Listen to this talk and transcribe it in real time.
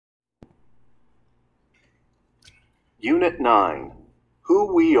Unit 9,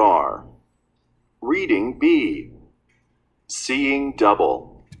 Who We Are. Reading B, Seeing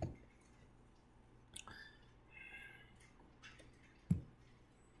Double.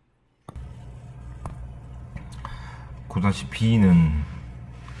 (9-B는)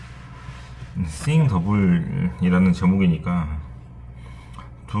 Seeing Double이라는 제목이니까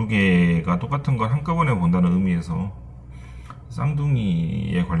두 개가 똑같은 걸 한꺼번에 본다는 의미에서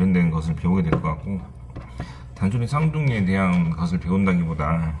쌍둥이에 관련된 것을 배우게 될 것 같고, 단순히 쌍둥이에 대한 것을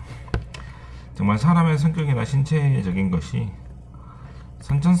배운다기보다 정말 사람의 성격이나 신체적인 것이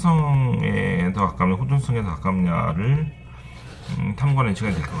선천성에 더 가깝냐 후천성에 더 가깝냐를 탐구하는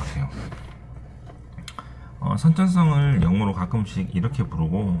시간이 될 것 같아요. 선천성을 영어로 가끔씩 이렇게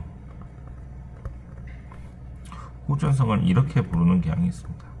부르고 후천성을 이렇게 부르는 경향이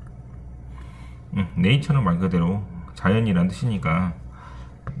있습니다. 네이처는 말 그대로 자연이라는 뜻이니까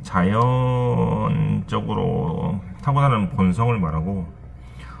자연적으로 타고나는 본성을 말하고,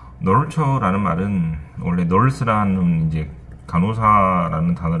 널처라는 말은 원래 널스라는 이제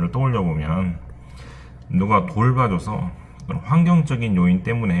간호사라는 단어를 떠올려 보면 누가 돌봐줘서 환경적인 요인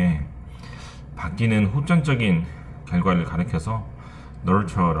때문에 바뀌는 후천적인 결과를 가리켜서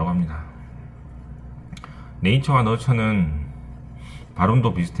널처라고 합니다. 네이처와 너처는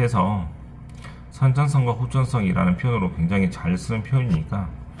발음도 비슷해서 선천성과 후천성이라는 표현으로 굉장히 잘 쓰는 표현이니까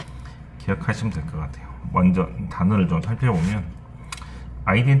기억하시면 될 것 같아요. 먼저 단어를 좀 살펴보면,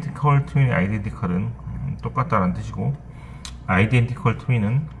 identical twin의 identical은 똑같다라는 뜻이고, identical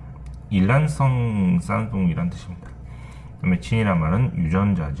twin은 일란성 쌍둥이라는 뜻입니다. 그 다음에 진이란 말은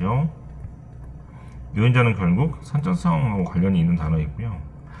유전자죠. 유전자는 결국 선천성하고 관련이 있는 단어이고요.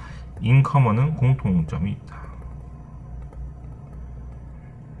 in common은 공통점이 있다.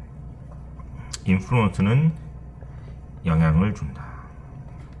 influence는 영향을 준다.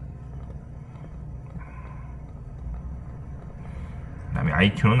 그 다음에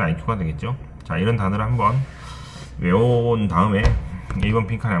IQ는 IQ가 되겠죠. 자, 이런 단어를 한번 외워온 다음에 1번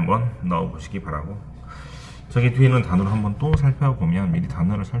빈칸에 한번 넣어보시기 바라고, 저기 뒤에 있는 단어를 한번 또 살펴보면, 미리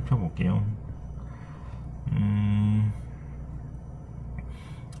단어를 살펴볼게요.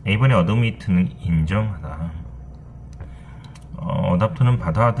 A번에 admit는 인정하다, adopt는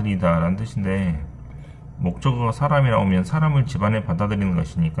받아들이다 라는 뜻인데, 목적어가 사람이 나오면 사람을 집안에 받아들이는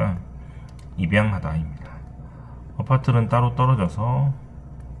것이니까 입양하다 입니다. apart는 따로 떨어져서,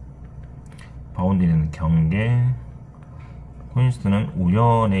 boundary는 경계, coincid는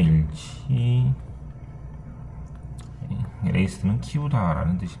우연의 일치, race는 키우다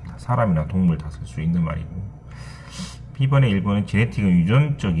라는 뜻입니다. 사람이나 동물 다 쓸 수 있는 말이고, B번의 1번은 genetic은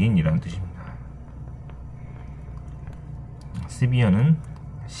유전적인 이라는 뜻입니다. severe는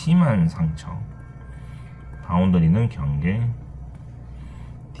심한 상처, boundary는 경계,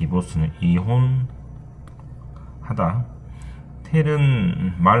 divorce는 이혼하다,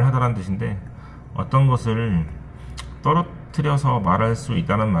 tell은 말하다라는 뜻인데, 어떤 것을 떨어뜨려서 말할 수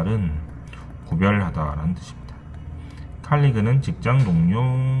있다는 말은 구별하다 라는 뜻입니다. colleague는 직장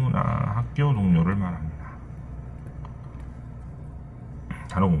동료나 학교 동료를 말합니다.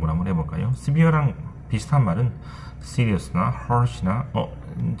 단어 공부를 한번 해볼까요? severe랑 비슷한 말은 serious나 harsh나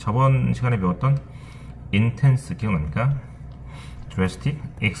저번 시간에 배웠던 intense 기억납니까? drastic,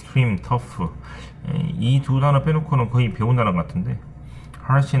 extreme, tough, 이 두 단어 빼놓고는 거의 배운 단어 같은데,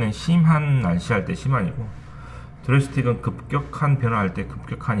 harsh는 심한 날씨할 때 심한이고, drastic은 급격한 변화할 때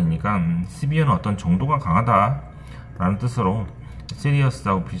급격한이니까 severe는 어떤 정도가 강하다 라는 뜻으로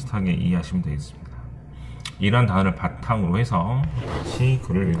serious하고 비슷하게 이해하시면 되겠습니다. 이러한 단어를 바탕으로 해서 같이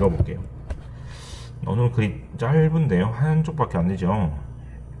글을 읽어볼게요. 오늘 글이 짧은데요, 한 쪽밖에 안 되죠.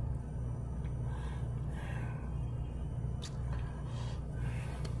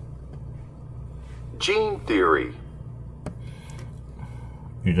 Gene Theory.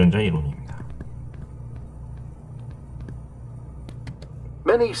 유전자 이론입니다.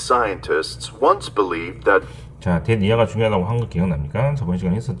 Many scientists once believed that. 자, 대니아가 중요하다고 한 거 기억납니까? 저번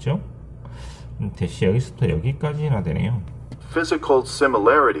시간에 했었죠? 대시 여기서부터 여기까지나 되네요. Physical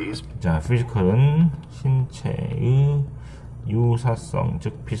similarities. 자, physical은 신체의 유사성,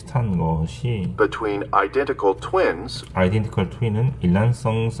 즉 비슷한 것이 Between identical twins. identical twin은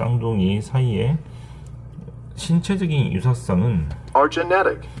일란성 쌍둥이 사이에 신체적인 유사성은 Are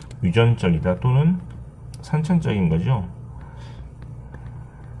genetic. 유전적이다 또는 선천적인 거죠.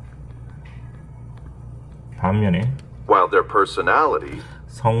 반면에 While their personality.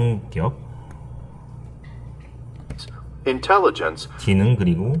 성격, intelligence, 지능,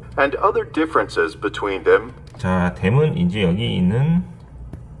 그리고 and other differences between them. 자, them은 이제 여기 있는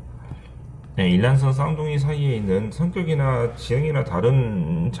네, 일란성 쌍둥이 사이에 있는 성격이나 지능이나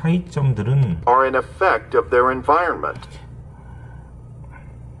다른 차이점들은 are an effect of their environment.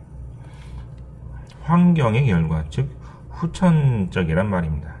 환경의 결과, 즉 후천적이란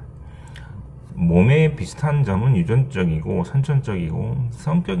말입니다. 몸에 비슷한 점은 유전적이고 선천적이고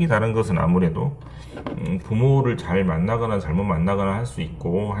성격이 다른 것은 아무래도 부모를 잘 만나거나 잘못 만나거나 할 수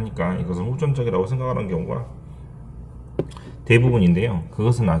있고 하니까 이것은 후천적이라고 생각하는 경우가 대부분인데요.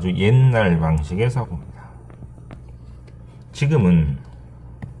 그것은 아주 옛날 방식의 사고입니다. 지금은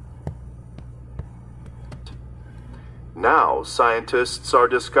Now, scientists are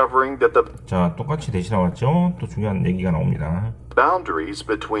discovering that the 자, 똑같이 대시 나왔죠? 또 중요한 얘기가 나옵니다. boundaries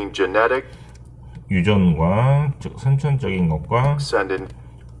between genetic 유전과 즉 선천적인 것과 and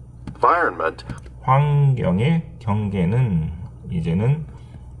environment 환경의 경계는 이제는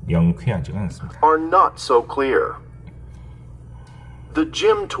명쾌하지가 않습니다. are not so clear. The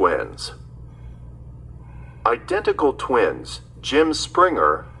Jim twins. Identical twins, Jim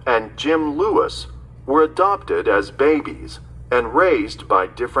Springer and Jim Lewis, were adopted as babies and raised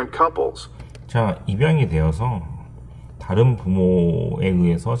by different couples. 자, 입양이 되어서 다른 부모에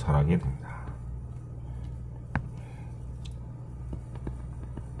의해서 자라게 됩니다.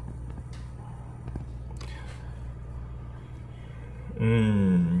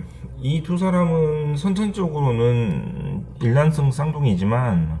 이 두 사람은 선천적으로는 일란성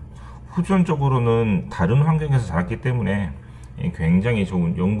쌍둥이지만 후천적으로는 다른 환경에서 자랐기 때문에 굉장히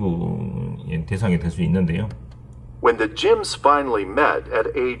좋은 연구 대상이 될 수 있는데요. When the Jims finally met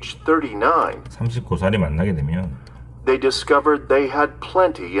at age 39, 39살에 만나게 되면 they discovered they had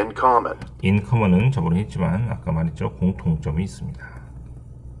plenty in common. 인커먼은 저번에 했지만 아까 말했죠. 공통점이 있습니다.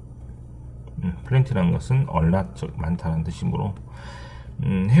 플랜티라는 것은 얼라, 즉 많다는 뜻이므로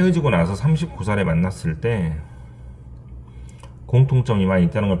헤어지고 나서 39살에 만났을 때 공통점이 많이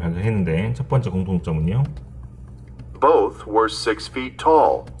있다는 걸 발견했는데 첫 번째 공통점은요. Both were 6 feet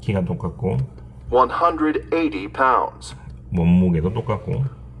tall, 키가 똑같고 180 pounds. 몸무게도 똑같고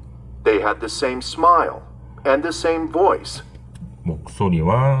They had the same smile and the same voice.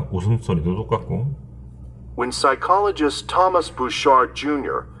 목소리와 웃음소리도 똑같고 When psychologist Thomas Bouchard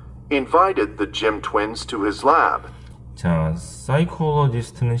Jr. invited the Jim twins to his lab, 자,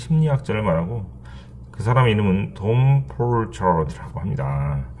 사이콜로지스트는 심리학자를 말하고 그 사람 이름은 톰 폴처드라고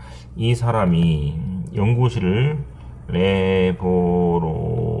합니다. 이 사람이 연구실을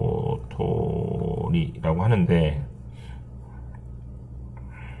레보로토리라고 하는데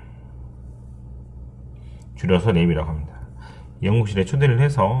줄여서 랩이라고 합니다. 연구실에 초대를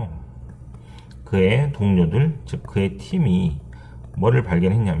해서 그의 동료들, 즉 그의 팀이 뭐를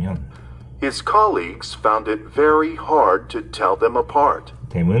발견했냐면 his colleagues found it very hard to tell them apart.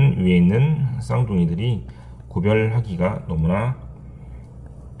 댐은 위에 있는 쌍둥이들이 구별하기가 너무나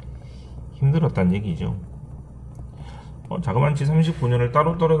힘들었다는 얘기죠. 자그만치 39년을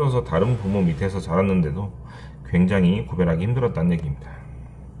따로 떨어져서 다른 부모 밑에서 자랐는데도 굉장히 구별하기 힘들었다는 얘기입니다.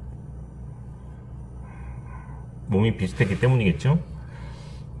 몸이 비슷했기 때문이겠죠?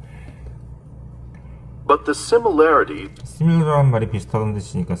 But the similarities similar한 말이 비슷하다는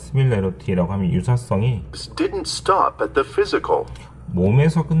뜻이니까 similarity라고 하면 유사성이 didn't stop at the physical.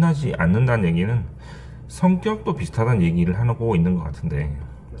 몸에서 끝나지 않는다는 얘기는 성격도 비슷하다는 얘기를 하고 있는 것 같은데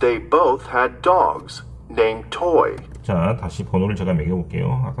They both had dogs named Toy. 자, 다시 번호를 제가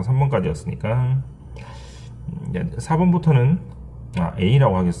매겨볼게요. 아까 3번까지였으니까 4번부터는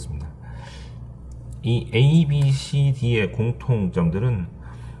A라고 하겠습니다. 이 A, B, C, D의 공통점들은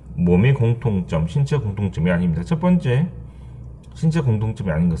몸의 공통점, 신체 공통점이 아닙니다. 첫 번째 신체 공통점이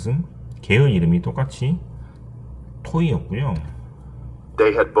아닌 것은 계열 이름이 똑같이 토이였고요.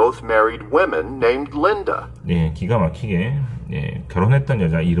 They had both married women named Linda 네, 기가 막히게 결혼했던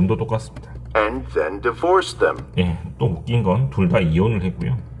여자 이름도 똑같습니다. and then divorced them. 또 웃긴 건 둘 다 이혼을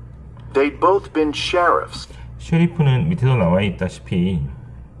했고요. They'd both been sheriffs. 셰리프는 밑에도 나와 있다시피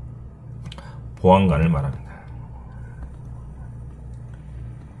보안관을 말합니다.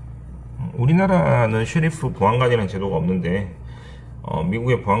 우리나라는 셰리프 보안관이라는 제도가 없는데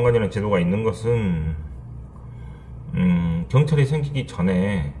미국의 보안관이라는 제도가 있는 것은 경찰이 생기기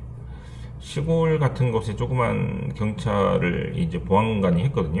전에 시골 같은 곳에 조그만 경찰을 이제 보안관이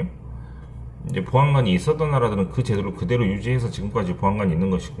했거든요. 이제 보안관이 있었던 나라들은 그 제도를 그대로 유지해서 지금까지 보안관이 있는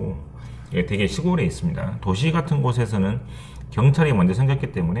것이고 되게 시골에 있습니다. 도시 같은 곳에서는 경찰이 먼저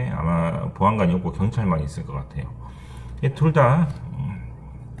생겼기 때문에 아마 보안관이 없고 경찰만 있을 것 같아요. 둘 다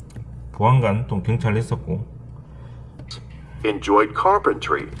보안관 또 경찰을 했었고 Enjoyed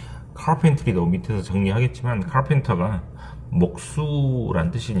carpentry. 카펜트리도 밑에서 정리하겠지만 카펜터가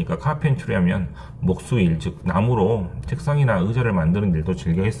목수란 뜻이니까 카펜트리 하면 목수일, 즉 나무로 책상이나 의자를 만드는 일도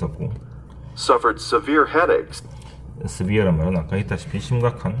즐겨 했었고 suffered severe headaches severe란 말은 아까 했다시피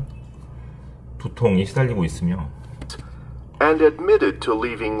심각한 두통에 시달리고 있으며 and admitted to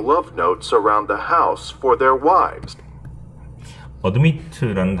leaving love notes around the house for their wives.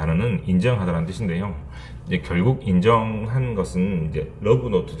 admit라는 단어는 인정하다라는 뜻인데요. 이제 결국 인정한 것은 이제 러브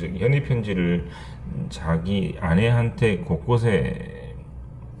노트, 즉 연애 편지를 자기 아내한테 곳곳에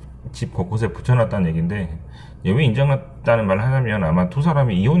집 곳곳에 붙여놨다는 얘기인데, 왜 인정했다는 말을 하냐면 아마 두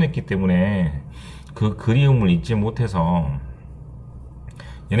사람이 이혼했기 때문에 그 그리움을 잊지 못해서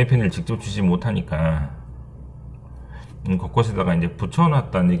연애 편지를 직접 주지 못하니까 곳곳에다가 이제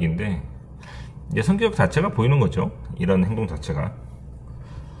붙여놨다는 얘기인데, 이제 성격 자체가 보이는 거죠. 이런 행동 자체가.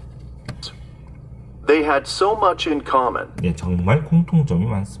 They had so much in common. 네, 정말 공통점이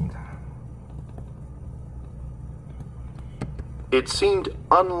많습니다. It seemed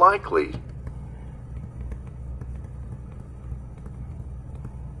unlikely.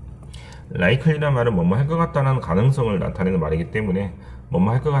 likely란 말은 뭐뭐 할 것 같다는 가능성을 나타내는 말이기 때문에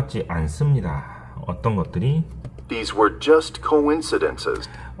뭐뭐 할 것 같지 않습니다. 어떤 것들이 These were just coincidences.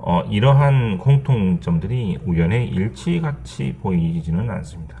 이러한 공통점들이 우연의 일치같이 보이지는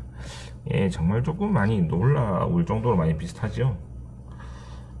않습니다. 예, 정말 조금 많이 놀라울 정도로 많이 비슷하죠.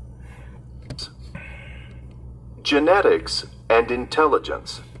 Genetics and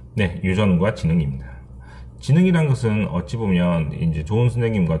intelligence. 네, 유전과 지능입니다. 지능이란 것은 어찌 보면 이제 좋은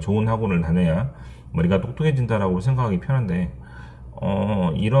선생님과 좋은 학원을 다녀야 머리가 똑똑해진다라고 생각하기 편한데,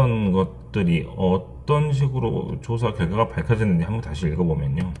 이런 것들이 어떤 식으로 조사 결과가 밝혀졌는지 한번 다시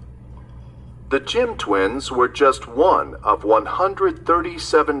읽어보면요. The Jim twins were just one of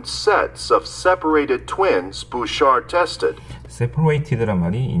 137 sets of separated twins Bouchard tested. separated란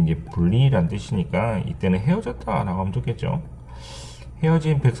말이 이제 분리란 뜻이니까 이때는 헤어졌다라고 하면 좋겠죠.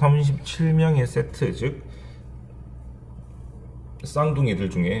 헤어진 137명의 세트, 즉 쌍둥이들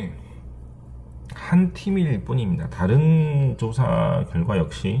중에 한 팀일 뿐입니다. 다른 조사 결과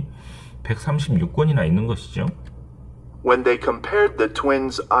역시 136건이나 있는 것이죠. When they compared the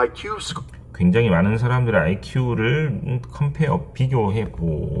twins' IQ scores, 굉장히 많은 사람들의 IQ를 비교해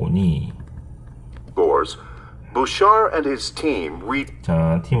보니, Bouchard and his team reached.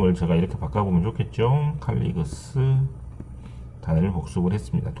 자, 팀을 제가 이렇게 바꿔보면 좋겠죠. 칼리그스 단어를 복습을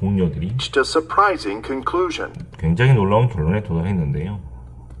했습니다. 동료들이 A surprising conclusion. 굉장히 놀라운 결론에 도달했는데요.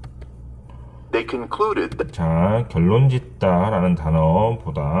 They concluded that 자, 결론 짓다라는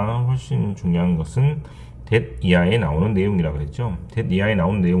단어보다 훨씬 중요한 것은 that 이하에 나오는 내용이라고 그랬죠. that 이하에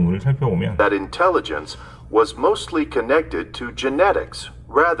나오는 내용을 살펴보면 intelligence was mostly connected to genetics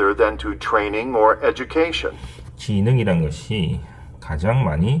rather than to training or education. 지능이란 것이 가장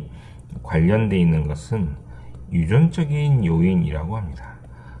많이 관련되어 있는 것은 유전적인 요인이라고 합니다.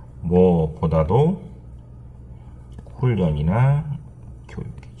 무엇보다도 훈련이나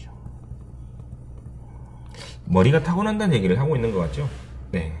교육이죠. 머리가 타고난다는 얘기를 하고 있는 것 같죠?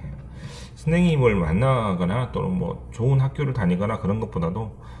 네. 선생님을 만나거나 또는 뭐 좋은 학교를 다니거나 그런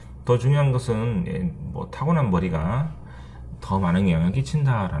것보다도 더 중요한 것은 뭐 타고난 머리가 더 많은 영향을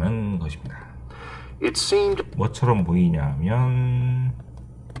끼친다라는 것입니다. It seemed 뭐처럼 보이냐면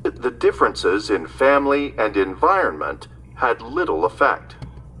the differences in family and environment had little effect.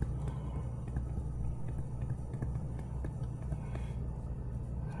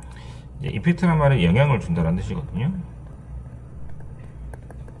 이펙트란 말은 영향을 준다는 뜻이거든요.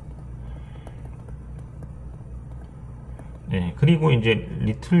 네, 그리고 이제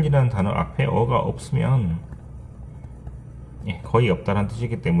little이라는 단어 앞에 어가 없으면 거의 없다는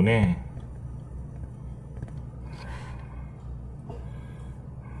뜻이기 때문에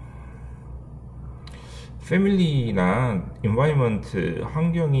패밀리나 environment,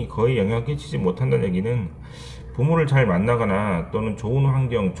 환경이 거의 영향을 끼치지 못한다는 얘기는 부모를 잘 만나거나 또는 좋은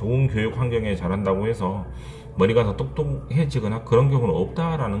환경, 좋은 교육 환경에 자란다고 해서 머리가 더 똑똑해지거나 그런 경우는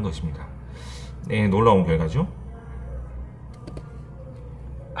없다라는 것입니다. 네, 놀라운 결과죠.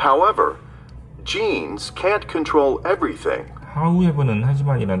 However, genes can't control everything. however는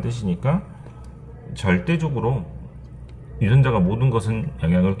하지만이란 뜻이니까 절대적으로 유전자가 모든 것은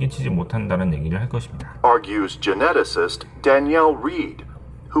영향을 끼치지 못한다는 얘기를 할 것입니다. Argues geneticist Danielle Reed,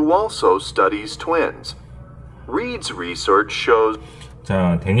 who also studies twins. Reed's research shows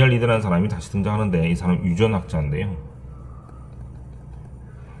자, 데니얼 리드라는 사람이 다시 등장하는데 이 사람 유전학자인데요.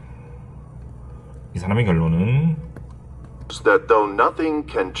 이 사람의 결론은 that though nothing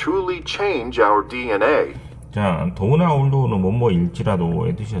can truly change our DNA, 자, 더우나 올도는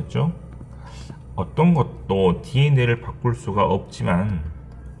뭐뭐일지라도의 뜻이었죠. 어떤 것도 DNA를 바꿀 수가 없지만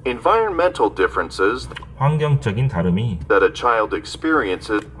environmental differences 환경적인 다름이 that a child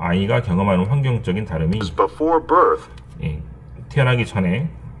experiences 아이가 경험하는 환경적인 다름이 before birth 태어나기 전에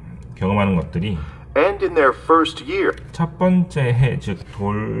경험하는 것들이 and in their first year 첫 번째 해, 즉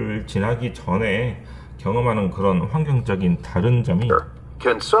돌 지나기 전에 경험하는 그런 환경적인 다른 점이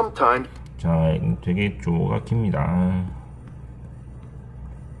can sometimes 자, 되게 조가 깁니다.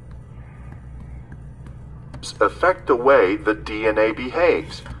 affect the way the DNA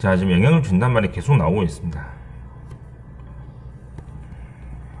behaves. 자, 지금 영향을 준단 말이 계속 나오고 있습니다.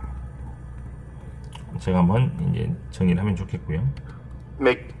 제가 한번 이제 정리를 하면 좋겠고요.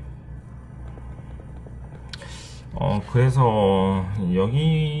 그래서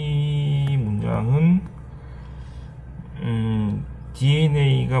여기 문장은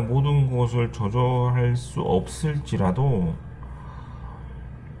DNA가 모든 것을 조절할 수 없을지라도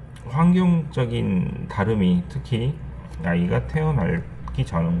환경적인 다름이 특히 아이가 태어나기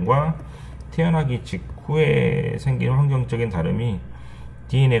전과 태어나기 직후에 생긴 환경적인 다름이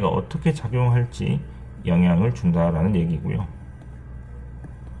DNA가 어떻게 작용할지 영향을 준다라는 얘기고요.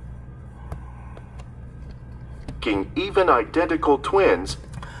 Even identical twins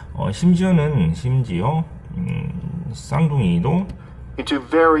심지어 쌍둥이도 into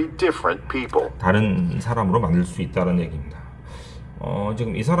very different people. 다른 사람으로 만들 수 있다는 얘기입니다.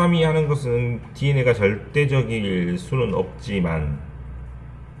 지금 이 사람이 하는 것은 DNA가 절대적일 수는 없지만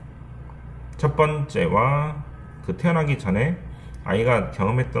첫 번째와 그 태어나기 전에 아이가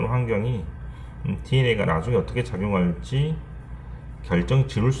경험했던 환경이 DNA가 나중에 어떻게 작용할지 결정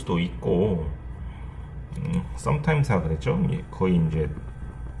지을 수도 있고 sometimes가 그랬죠. 거의 이제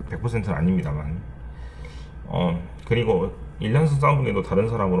 100%는 아닙니다만 그리고 일란성 쌍둥이도 다른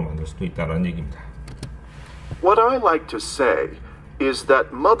사람으로 만들 수도 있다는 얘기입니다. What I like to say is that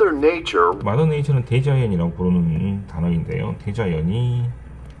Mother Nature는 대자연이라고 부르는 단어인데요. 대자연이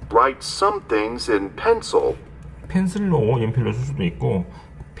writes some things in pencil 펜슬로 연필로 쓸 수도 있고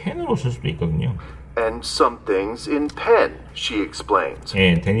펜으로 쓸 수도 있거든요. and some things in pen, she explains.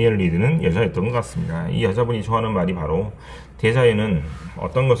 예, 데니엘 리드는 여자였던 것 같습니다. 이 여자분이 좋아하는 말이 바로 대자연은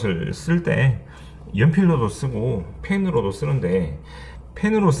어떤 것을 쓸 때 연필로도 쓰고 펜으로도 쓰는데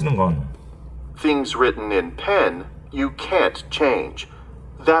펜으로 쓰는 건 Things written in pen you can't change.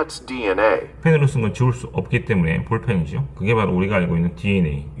 That's DNA. 펜으로 쓴 건 지울 수 없기 때문에 볼펜이죠. 그게 바로 우리가 알고 있는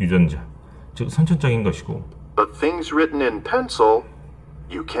DNA, 유전자, 즉 선천적인 것이고 But things written in pencil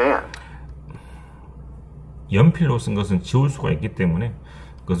you can. 연필로 쓴 것은 지울 수가 있기 때문에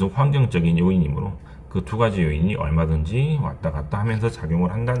그것은 환경적인 요인이므로 그 두 가지 요인이 얼마든지 왔다 갔다 하면서 작용을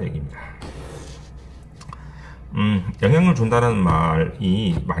한다는 얘기입니다. 영향을 준다는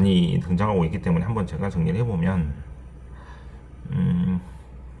말이 많이 등장하고 있기 때문에 한번 제가 정리를 해보면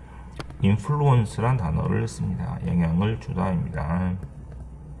influence란 단어를 씁니다. 영향을 주다입니다.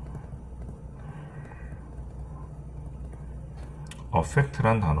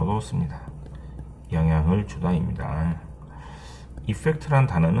 affect란 단어도 씁니다. 영향을 주다입니다. effect란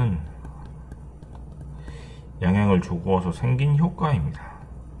단어는 영향을 주고서 생긴 효과입니다.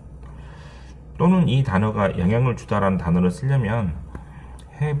 또는 이 단어가 영향을 주다라는 단어를 쓰려면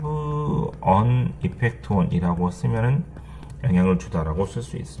have an effect on 이라고 쓰면은 영향을 주다라고 쓸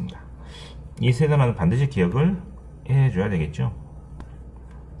수 있습니다. 이 세 단어는 반드시 기억을 해줘야 되겠죠.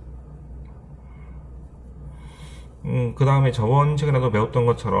 그 다음에 저번 시간에도 배웠던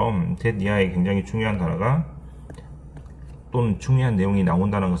것처럼 that 이하에 굉장히 중요한 단어가 또는 중요한 내용이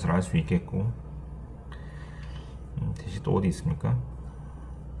나온다는 것을 알 수 있겠고 that이 또 어디 있습니까?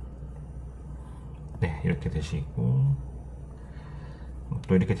 네, 이렇게 that이 있고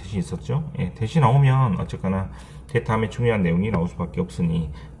또 이렇게 that이 있었죠. 예, that이 나오면 어쨌거나 that 다음에 중요한 내용이 나올 수밖에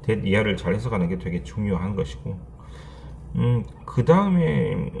없으니 that 이하를 잘 해석하는 게 되게 중요한 것이고 그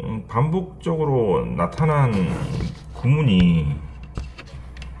다음에 반복적으로 나타난 구문이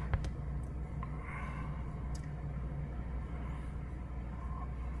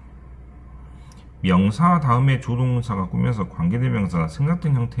명사 다음에 조동사가 꾸며서 관계대명사가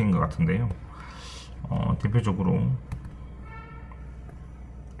생략된 형태인 것 같은데요. 대표적으로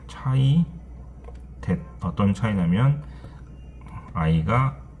차이, that 어떤 차이냐면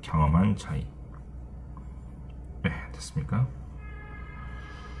아이가 경험한 차이. 네, 됐습니까?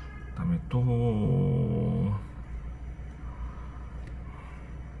 그 다음에 또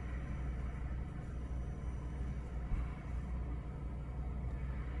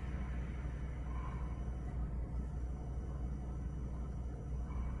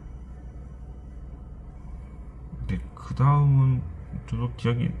그 다음은 저도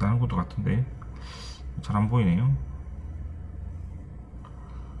기억이 나는 것도 같은데 잘 안 보이네요.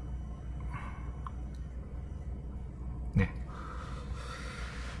 네,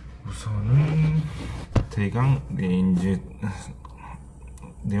 우선은 대강 이제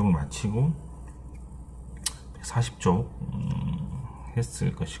내용을 마치고 140쪽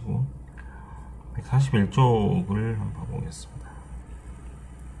했을 것이고 141쪽을 한번 봐보겠습니다.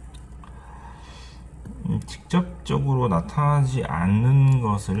 직접적으로 나타나지 않는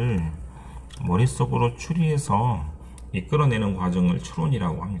것을 머릿속으로 추리해서 이끌어내는 과정을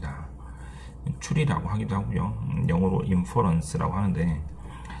추론이라고 합니다. 추리라고 하기도 하고요. 영어로 inference라고 하는데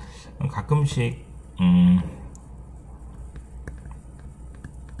가끔씩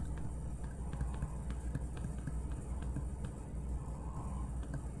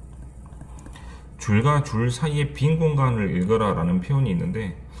줄과 줄 사이의 빈 공간을 읽어라 라는 표현이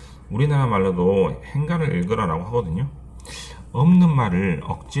있는데 우리나라 말로도 행간을 읽어라 라고 하거든요. 없는 말을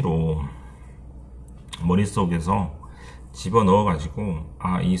억지로 머릿속에서 집어넣어 가지고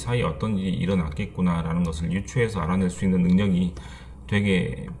이 사이에 어떤 일이 일어났겠구나 라는 것을 유추해서 알아낼 수 있는 능력이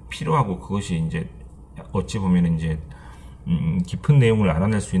되게 필요하고, 그것이 이제 어찌 보면 이제 깊은 내용을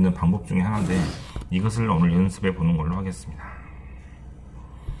알아낼 수 있는 방법 중에 하나인데, 이것을 오늘 연습해 보는 걸로 하겠습니다.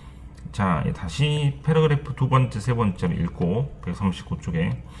 자, 다시 패러그래프 두 번째, 세 번째를 읽고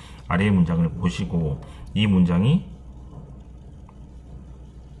 139쪽에 아래의 문장을 보시고 이 문장이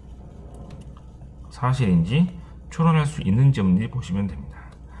사실인지 추론할 수 있는지 없는지 보시면 됩니다.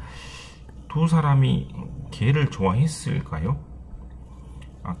 두 사람이 개를 좋아했을까요?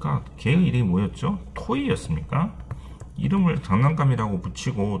 아까 개의 이름이 뭐였죠? 토이였습니까? 이름을 장난감이라고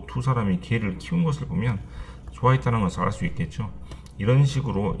붙이고 두 사람이 개를 키운 것을 보면 좋아했다는 것을 알 수 있겠죠. 이런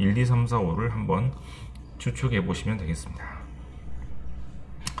식으로 1, 2, 3, 4, 5를 한번 추측해 보시면 되겠습니다.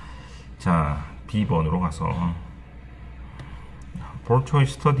 자, B번으로 가서 볼초이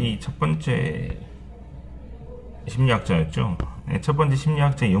스터디 첫 번째 심리학자였죠. 첫 번째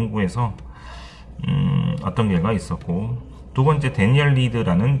심리학자 연구에서 어떤 결과가 있었고, 두 번째 데니얼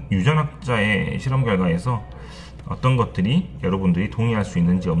리드라는 유전학자의 실험 결과에서 어떤 것들이 여러분들이 동의할 수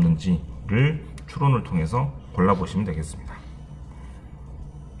있는지 없는지를 추론을 통해서 골라보시면 되겠습니다.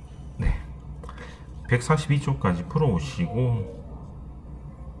 네, 142쪽까지 풀어오시고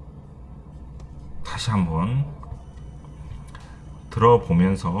다시 한번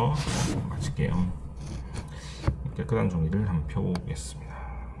들어보면서 마칠게요. 깨끗한 종이를 한번 펴보겠습니다.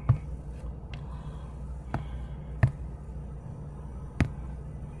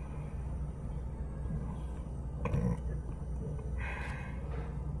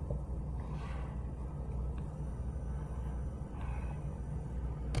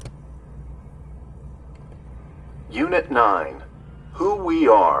 Unit 9, Who We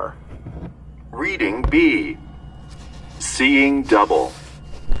Are. Reading B, Seeing Double.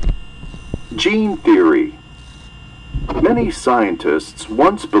 Gene Theory. Many scientists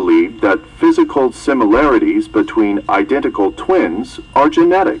once believed that physical similarities between identical twins are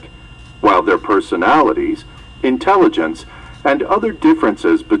genetic, while their personalities, intelligence, and other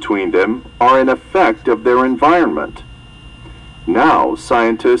differences between them are an effect of their environment. Now,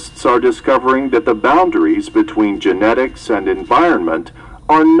 scientists are discovering that the boundaries between genetics and environment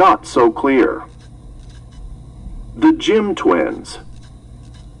are not so clear. The Jim twins.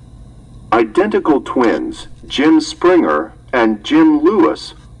 Identical twins, Jim Springer and Jim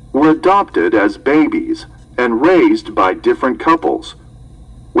Lewis, were adopted as babies and raised by different couples.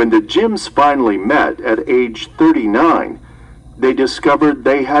 When the Jims finally met at age 39, they discovered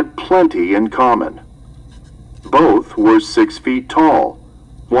they had plenty in common. Both were 6 feet tall,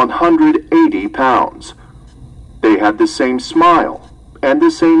 180 pounds. They had the same smile and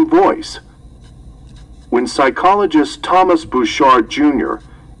the same voice. When psychologist Thomas Bouchard Jr.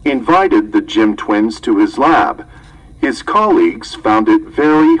 invited the Jim twins to his lab, his colleagues found it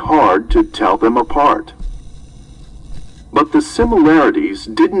very hard to tell them apart. But the similarities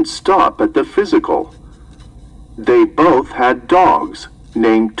didn't stop at the physical. They both had dogs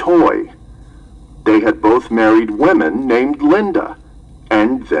named Toy. They had both married women named Linda,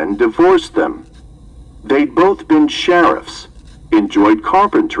 and then divorced them. They'd both been sheriffs, enjoyed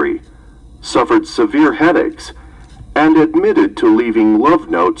carpentry, suffered severe headaches, and admitted to leaving love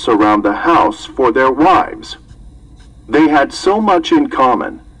notes around the house for their wives. They had so much in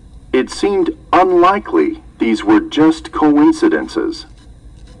common, it seemed unlikely these were just coincidences.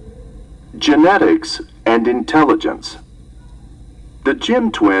 Genetics and intelligence. The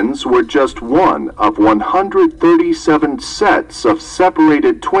Jim twins were just one of 137 sets of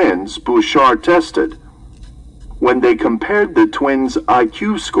separated twins Bouchard tested. When they compared the twins'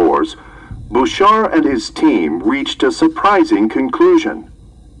 IQ scores, Bouchard and his team reached a surprising conclusion.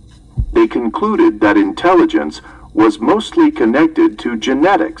 They concluded that intelligence was mostly connected to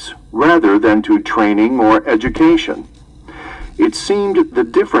genetics rather than to training or education. It seemed the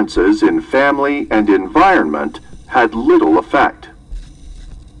differences in family and environment had little effect.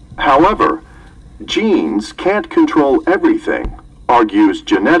 However, genes can't control everything, argues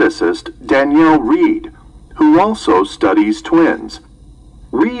geneticist Danielle Reed, who also studies twins.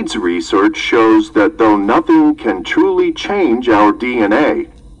 Reed's research shows that though nothing can truly change our DNA,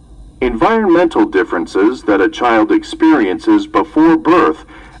 environmental differences that a child experiences before birth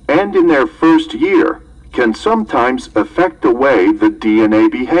and in their first year can sometimes affect the way the DNA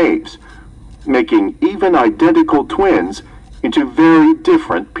behaves, making even identical twins into very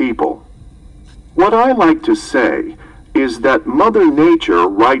different people. What I like to say is that Mother Nature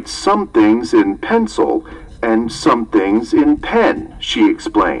writes some things in pencil and some things in pen, she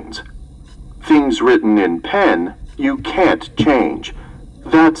explains. Things written in pen you can't change.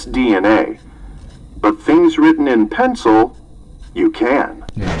 That's DNA. But things written in pencil, you can.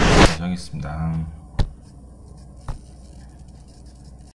 네, 정했습니다.